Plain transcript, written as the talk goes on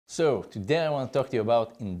So today I want to talk to you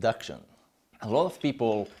about induction. A lot of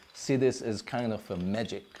people see this as kind of a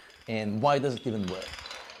magic, and why does it even work?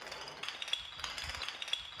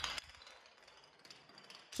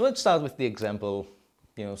 So let's start with the example,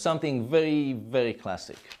 something very, very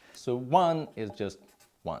classic. So 1 is just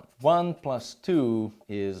 1. 1 plus 2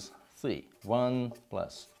 is 3. 1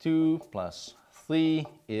 plus 2 plus 3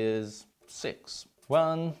 is 6.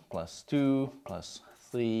 1 plus 2 plus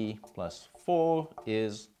 3 plus 4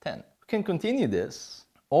 is 10. We can continue this,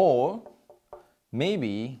 or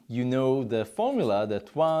maybe you know the formula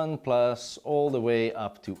that 1 plus all the way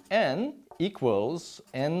up to n equals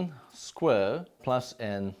n squared plus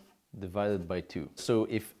n divided by 2. So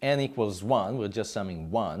if n equals 1, we're just summing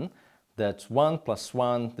 1. That's 1 plus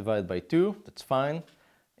 1 divided by 2, that's fine.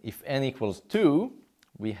 If n equals 2,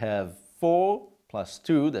 we have 4 plus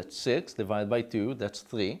 2, that's 6, divided by 2, that's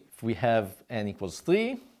 3. If we have n equals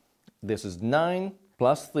 3, this is 9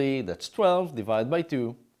 plus 3, that's 12, divided by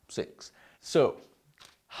 2, 6. So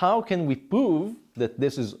how can we prove that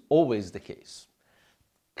this is always the case?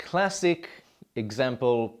 Classic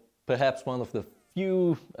example, perhaps one of the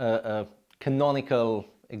few canonical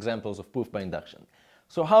examples of proof by induction.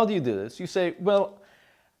 So how do you do this? You say, well,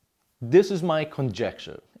 this is my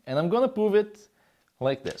conjecture, and I'm going to prove it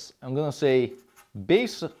like this. I'm going to say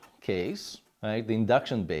base case, right, the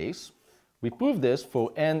induction base. We prove this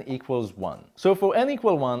for n equals 1. So for n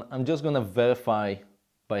equal 1, I'm just going to verify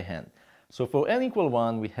by hand. So for n equal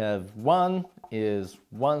 1, we have 1 is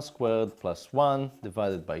 1 squared plus 1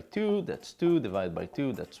 divided by 2. That's 2 divided by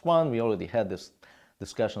 2. That's 1. We already had this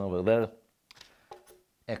discussion over there.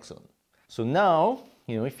 Excellent. So now,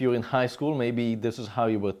 if you're in high school, maybe this is how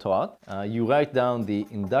you were taught. You write down the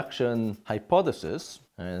induction hypothesis.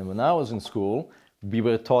 And when I was in school, we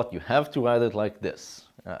were taught you have to write it like this.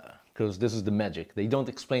 Because this is the magic. They don't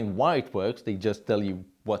explain why it works. They just tell you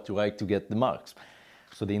what to write to get the marks.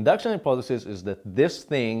 So the induction hypothesis is that this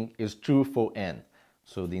thing is true for n.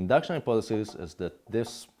 So the induction hypothesis is that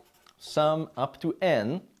this sum up to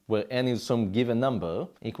n, where n is some given number,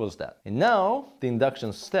 equals that. And now, the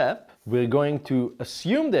induction step, we're going to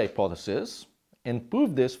assume the hypothesis and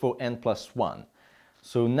prove this for n plus 1.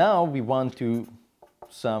 So now we want to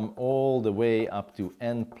sum all the way up to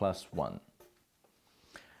n plus 1.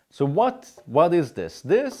 So what is this?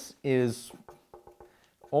 This is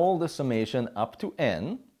all the summation up to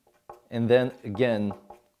n, and then again,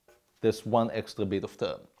 this one extra bit of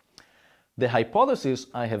term. The hypothesis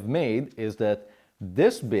I have made is that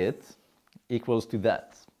this bit equals to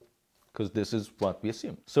that, because this is what we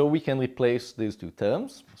assume. So we can replace these two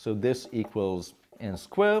terms. So this equals n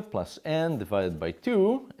squared plus n divided by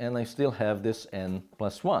 2, and I still have this n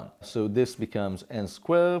plus 1. So this becomes n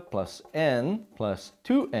squared plus n plus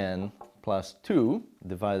 2n plus 2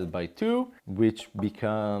 divided by 2, which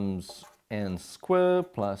becomes n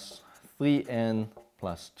squared plus 3n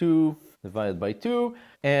plus 2 divided by 2.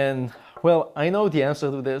 And, well, I know the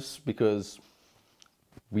answer to this because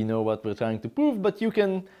we know what we're trying to prove, but you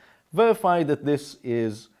can verify that this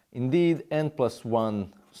is indeed n plus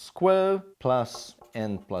 1 squared plus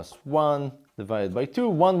n plus 1 divided by 2.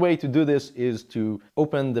 One way to do this is to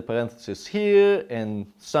open the parenthesis here and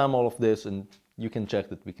sum all of this, and you can check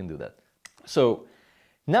that we can do that. So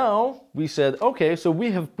now we said, okay, so we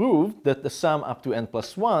have proved that the sum up to n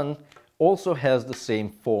plus 1 also has the same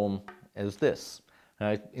form as this.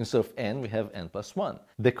 Right? Instead of n, we have n plus 1.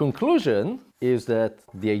 The conclusion is that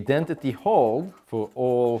the identity holds for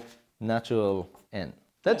all natural n.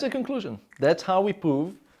 That's a conclusion. That's how we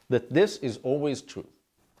prove that this is always true.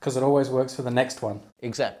 Because it always works for the next one.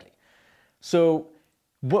 Exactly. So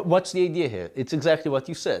what's the idea here? It's exactly what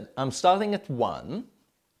you said. I'm starting at 1,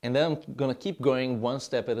 and then I'm going to keep going one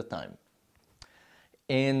step at a time.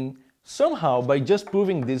 And somehow, by just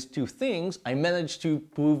proving these two things, I managed to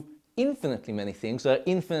prove infinitely many things. There are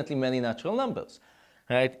infinitely many natural numbers.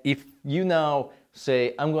 Right? If you now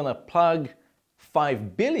say, I'm going to plug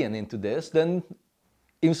 5 billion into this, then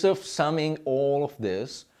instead of summing all of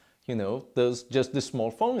this, there's just this small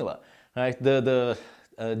formula. Right? The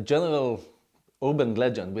general urban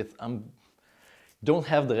legend with, don't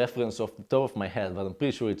have the reference off the top of my head, but I'm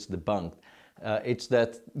pretty sure it's debunked. It's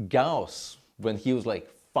that Gauss, when he was like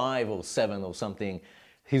 5 or 7 or something,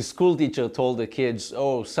 his school teacher told the kids,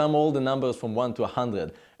 oh, sum all the numbers from 1 to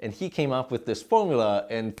 100. And he came up with this formula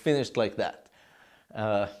and finished like that.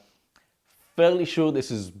 Fairly sure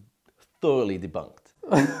this is thoroughly debunked.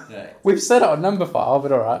 Right. We've said it on Numberphile,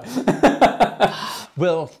 but all right.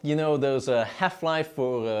 Well, there's a half-life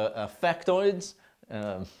for factoids.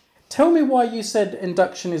 Tell me why you said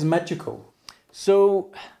induction is magical.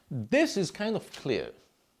 So this is kind of clear.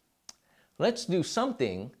 Let's do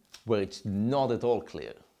something where it's not at all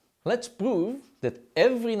clear. Let's prove that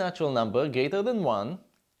every natural number greater than 1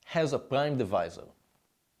 has a prime divisor.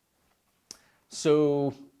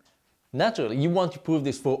 So naturally, you want to prove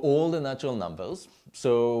this for all the natural numbers.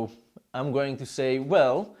 So I'm going to say,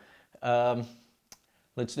 well,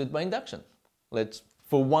 let's do it by induction.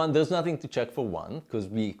 For 1, there's nothing to check for 1 because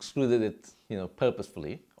we excluded it,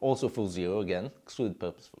 purposefully. Also for 0, again, excluded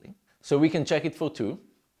purposefully. So we can check it for 2,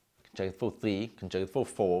 can check it for 3, can check it for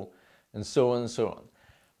 4, and so on and so on.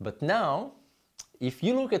 But now, if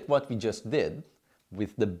you look at what we just did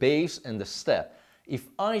with the base and the step, if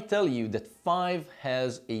I tell you that 5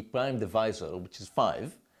 has a prime divisor, which is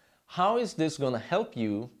 5, how is this going to help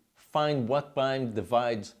you find what prime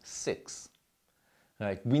divides 6?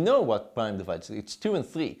 Right? We know what prime divides, it's 2 and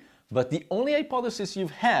 3, but the only hypothesis you've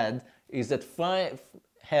had is that 5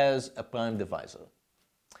 has a prime divisor.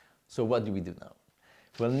 So what do we do now?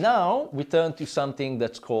 Well, now we turn to something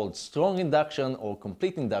that's called strong induction or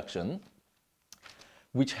complete induction,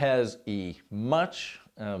 which has a much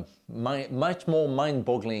more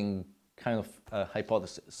mind-boggling kind of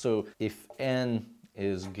hypothesis. So if n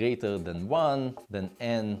is greater than 1, then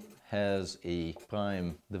n has a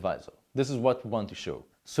prime divisor. This is what we want to show.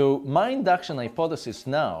 So my induction hypothesis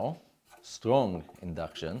now, strong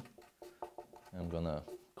induction, I'm gonna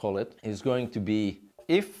call it, is going to be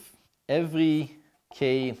if every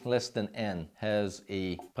k less than n has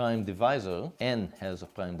a prime divisor, n has a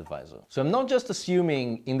prime divisor. So I'm not just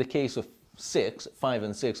assuming in the case of 5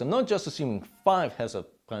 and 6, I'm not just assuming 5 has a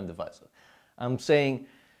prime divisor. I'm saying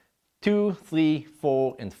 2, 3,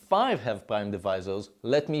 4, and 5 have prime divisors.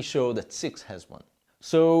 Let me show that 6 has one.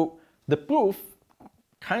 So the proof,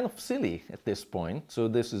 kind of silly at this point. So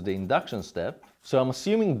this is the induction step. So I'm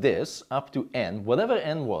assuming this up to n, whatever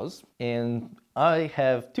n was, and I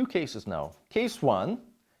have two cases now. Case 1,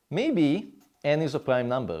 maybe n is a prime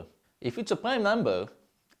number. If it's a prime number,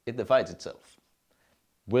 it divides itself.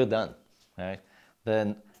 We're done. Right?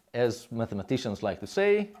 Then, as mathematicians like to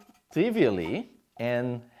say, trivially,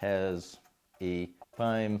 n has a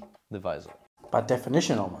prime divisor. By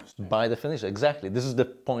definition, almost. By definition, exactly. This is the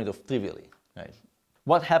point of trivially. Right?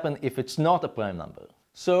 What happens if it's not a prime number?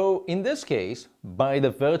 So, in this case, by the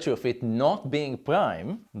virtue of it not being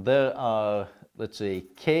prime, there are, let's say,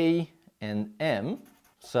 k and m,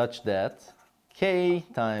 such that k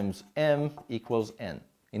times m equals n.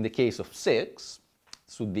 In the case of 6,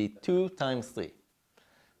 this would be 2 times 3.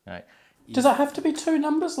 Right? Does it have to be two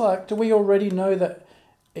numbers? Like, do we already know that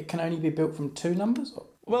it can only be built from two numbers?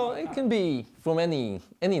 Well, it can be from any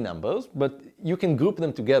numbers, but you can group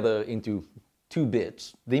them together into 2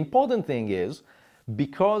 bits. The important thing is,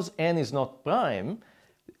 because n is not prime,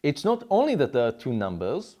 it's not only that there are 2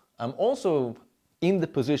 numbers, I'm also in the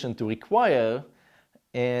position to require,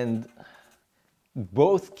 and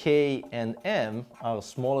both k and m are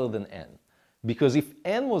smaller than n. Because if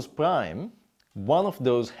n was prime, one of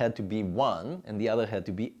those had to be 1 and the other had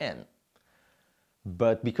to be n.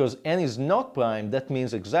 But because n is not prime, that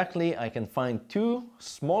means exactly I can find 2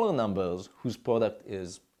 smaller numbers whose product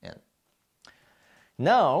is n.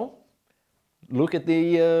 Now, look at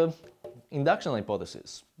the induction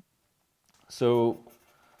hypothesis. So,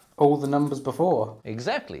 all the numbers before.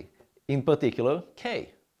 Exactly. In particular,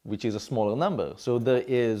 k, which is a smaller number. So there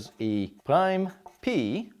is a prime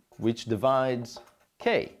p which divides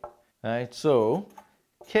k. Right? So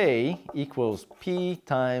k equals p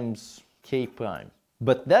times k prime.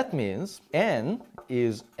 But that means n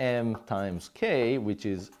is m times k, which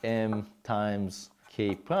is m times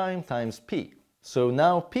k prime times p. So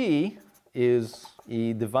now p is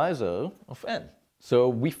a divisor of n. So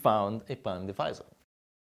we found a prime divisor.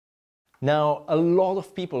 Now, a lot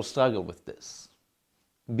of people struggle with this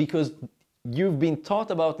because you've been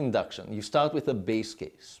taught about induction. You start with a base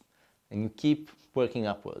case and you keep working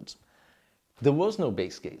upwards. There was no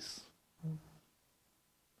base case.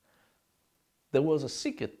 There was a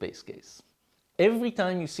secret base case. Every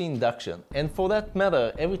time you see induction, and for that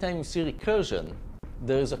matter, every time you see recursion,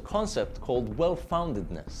 there is a concept called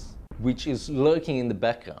well-foundedness, which is lurking in the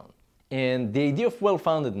background. And the idea of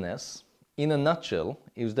well-foundedness, in a nutshell,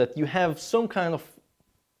 is that you have some kind of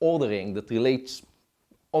ordering that relates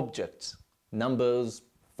objects, numbers,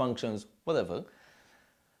 functions, whatever.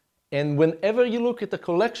 And whenever you look at a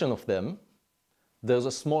collection of them, there's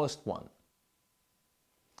a smallest one.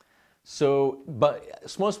 So, but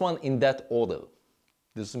smallest one in that order.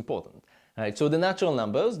 This is important. Right? So the natural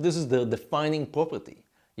numbers, this is the defining property.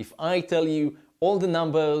 If I tell you all the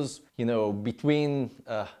numbers, between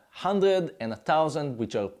 100 and 1,000,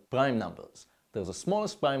 which are prime numbers, there's a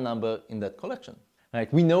smallest prime number in that collection.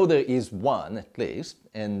 Right? We know there is one at least,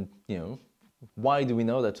 and Why do we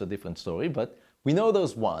know? That's a different story, but we know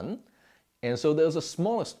there's one, and so there's a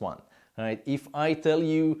smallest one, right? If I tell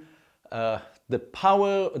you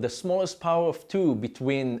the smallest power of 2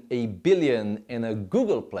 between a billion and a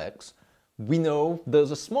googolplex, we know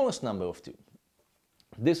there's a smallest number of 2.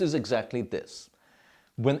 This is exactly this.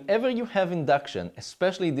 Whenever you have induction,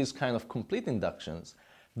 especially these kind of complete inductions,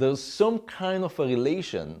 there's some kind of a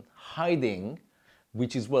relation hiding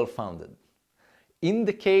which is well-founded. In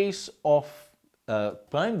the case of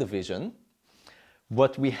prime division,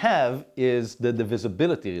 what we have is the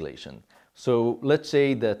divisibility relation. So let's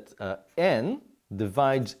say that n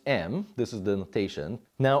divides m, this is the notation.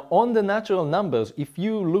 Now on the natural numbers, if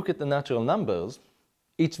you look at the natural numbers,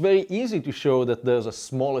 it's very easy to show that there's a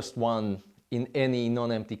smallest one in any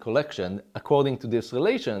non-empty collection according to this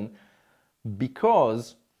relation,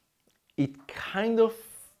 because it kind of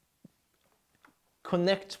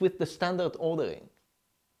connects with the standard ordering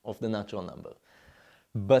of the natural number.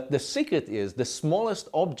 But the secret is the smallest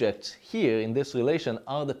objects here in this relation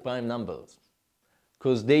are the prime numbers,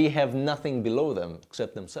 because they have nothing below them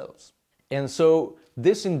except themselves. And so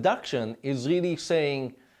this induction is really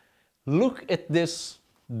saying, look at this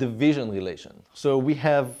division relation. So we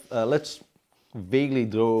have, let's vaguely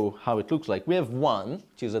draw how it looks like. We have 1,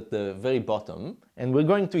 which is at the very bottom, and we're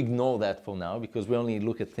going to ignore that for now because we only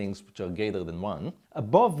look at things which are greater than 1.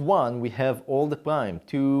 Above 1 we have all the prime,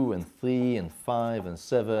 2 and 3 and 5 and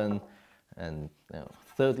 7 and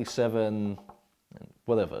 37 and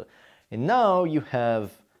whatever. And now you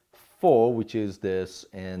have 4, which is this,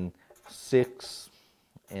 and 6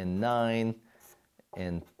 and 9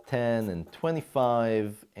 and 10 and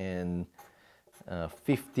 25 and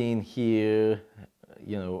 15 here,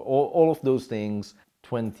 all of those things,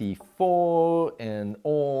 24 and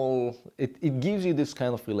all, it gives you this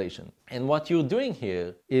kind of relation. And what you're doing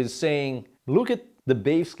here is saying, look at the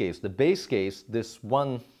base case. The base case, this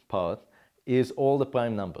one part, is all the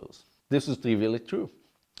prime numbers. This is trivially true.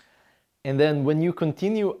 And then when you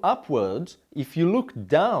continue upwards, if you look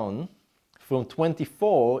down from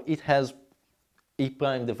 24, it has a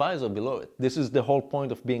prime divisor below it. This is the whole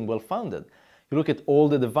point of being well-founded. You look at all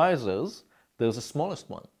the divisors, there's the smallest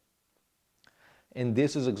one. And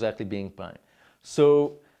this is exactly being prime.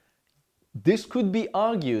 So this could be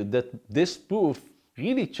argued that this proof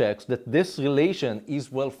really checks that this relation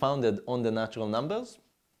is well-founded on the natural numbers,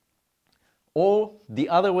 or the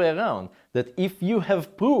other way around, that if you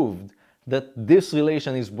have proved that this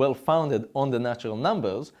relation is well-founded on the natural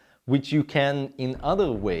numbers, which you can in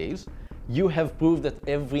other ways, you have proved that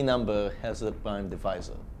every number has a prime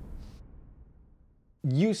divisor.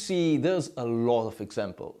 You see, there's a lot of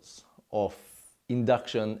examples of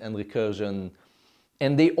induction and recursion,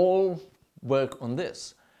 and they all work on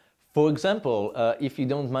this. For example, if you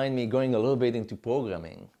don't mind me going a little bit into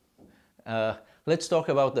programming, let's talk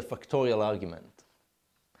about the factorial argument.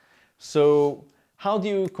 So, how do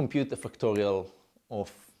you compute the factorial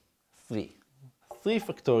of 3? 3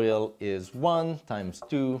 factorial is 1 times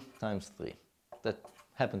 2 times 3. That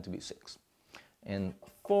happened to be 6. And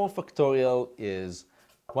 4 factorial is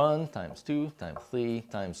 1 times 2 times 3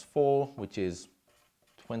 times 4, which is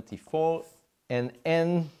 24. And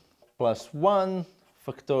n plus 1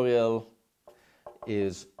 factorial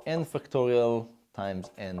is n factorial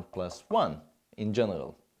times n plus 1 in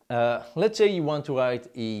general. Let's say you want to write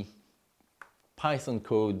a Python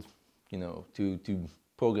code, to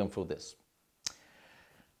program for this.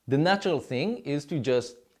 The natural thing is to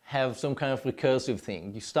just have some kind of recursive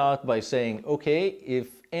thing. You start by saying, okay, if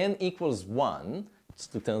n equals 1, it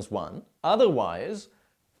returns 1. Otherwise,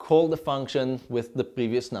 call the function with the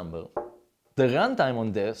previous number. The runtime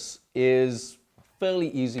on this is fairly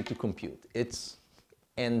easy to compute. It's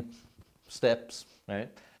n steps, right?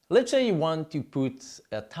 Let's say you want to put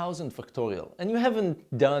 1,000 factorial and you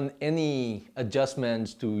haven't done any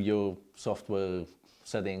adjustments to your software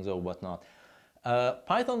settings or whatnot.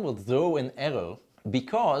 Python will throw an error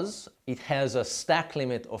because it has a stack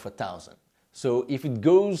limit of 1,000. So if it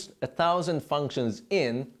goes 1,000 functions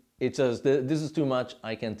in, it says, this is too much,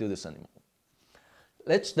 I can't do this anymore.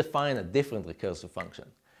 Let's define a different recursive function.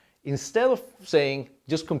 Instead of saying,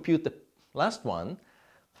 just compute the last one,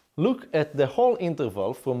 look at the whole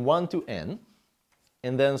interval from 1 to n,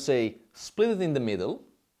 and then say, split it in the middle,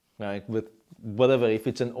 right, with whatever, if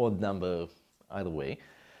it's an odd number, either way,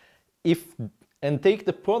 and take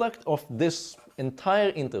the product of this entire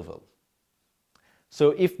interval.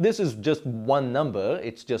 So if this is just one number,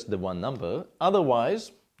 it's just the one number.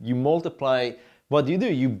 Otherwise, you multiply. What do?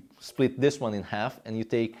 You split this one in half and you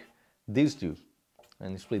take these two.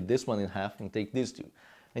 And you split this one in half and take these two.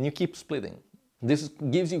 And you keep splitting. This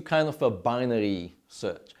gives you kind of a binary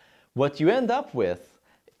search. what you end up with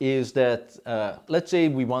is that, let's say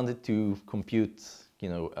we wanted to compute,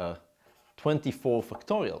 24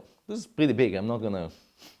 factorial. This is pretty big. I'm not going to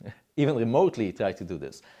even remotely try to do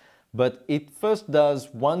this. But it first does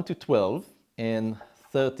 1 to 12 and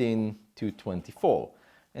 13 to 24.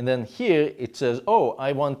 And then here it says, oh,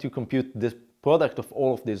 I want to compute the product of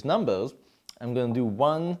all of these numbers. I'm going to do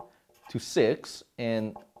 1 to 6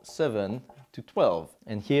 and 7 to 12.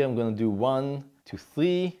 And here I'm going to do 1 to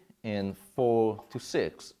 3 and 4 to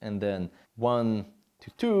 6. And then 1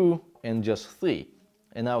 to 2 and just 3.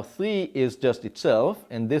 And now 3 is just itself,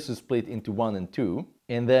 and this is split into 1 and 2.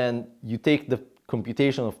 And then you take the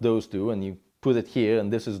computation of those two and you put it here,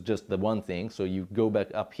 and this is just the one thing. So you go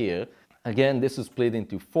back up here. Again, this is split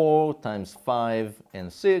into 4 times 5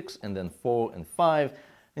 and 6, and then 4 and 5.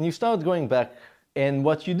 And you start going back. And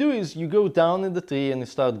what you do is you go down in the tree and you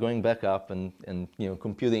start going back up and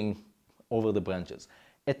computing over the branches.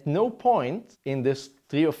 At no point in this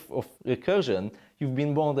tree of recursion, you've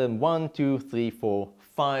been more than 1, 2, 3, 4,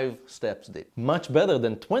 5 steps deep. Much better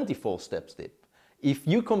than 24 steps deep. If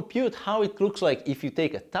you compute how it looks like if you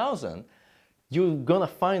take 1,000, you're gonna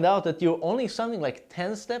find out that you're only something like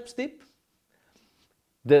 10 steps deep.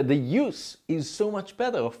 The use is so much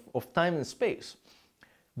better of time and space.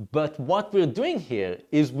 But what we're doing here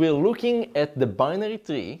is we're looking at the binary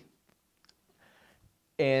tree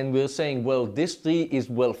and we're saying, well, this tree is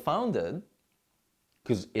well-founded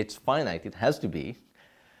because it's finite, it has to be.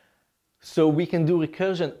 So we can do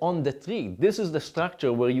recursion on the tree. This is the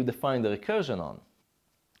structure where you define the recursion on.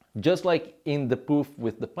 Just like in the proof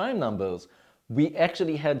with the prime numbers, we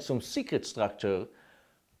actually had some secret structure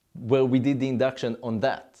where we did the induction on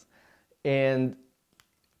that. And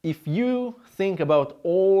if you think about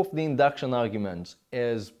all of the induction arguments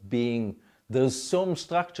as being, there's some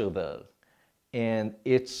structure there, and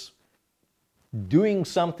it's doing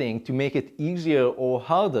something to make it easier or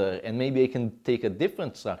harder, and maybe I can take a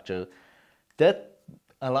different structure, that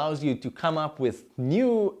allows you to come up with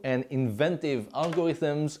new and inventive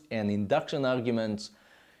algorithms and induction arguments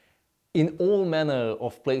in all manner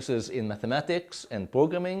of places in mathematics and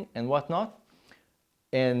programming and whatnot.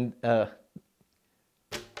 And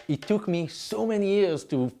it took me so many years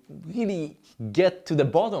to really get to the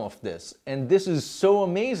bottom of this. And this is so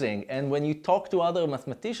amazing. And when you talk to other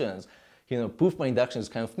mathematicians, proof by induction is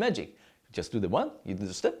kind of magic. You just do the one, you do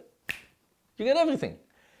the step, you get everything.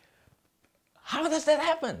 How does that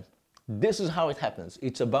happen? This is how it happens.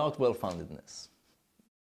 It's about well-foundedness.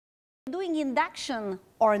 Doing induction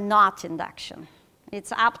or not induction,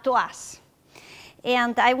 it's up to us.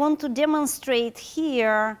 And I want to demonstrate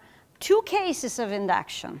here 2 cases of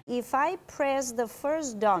induction. If I press the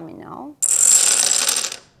first domino,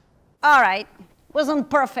 all right, wasn't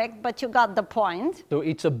perfect, but you got the point. So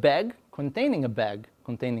it's a bag containing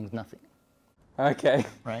nothing. Okay.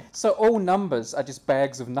 Right. So all numbers are just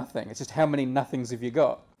bags of nothing. It's just how many nothings have you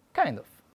got? Kind of.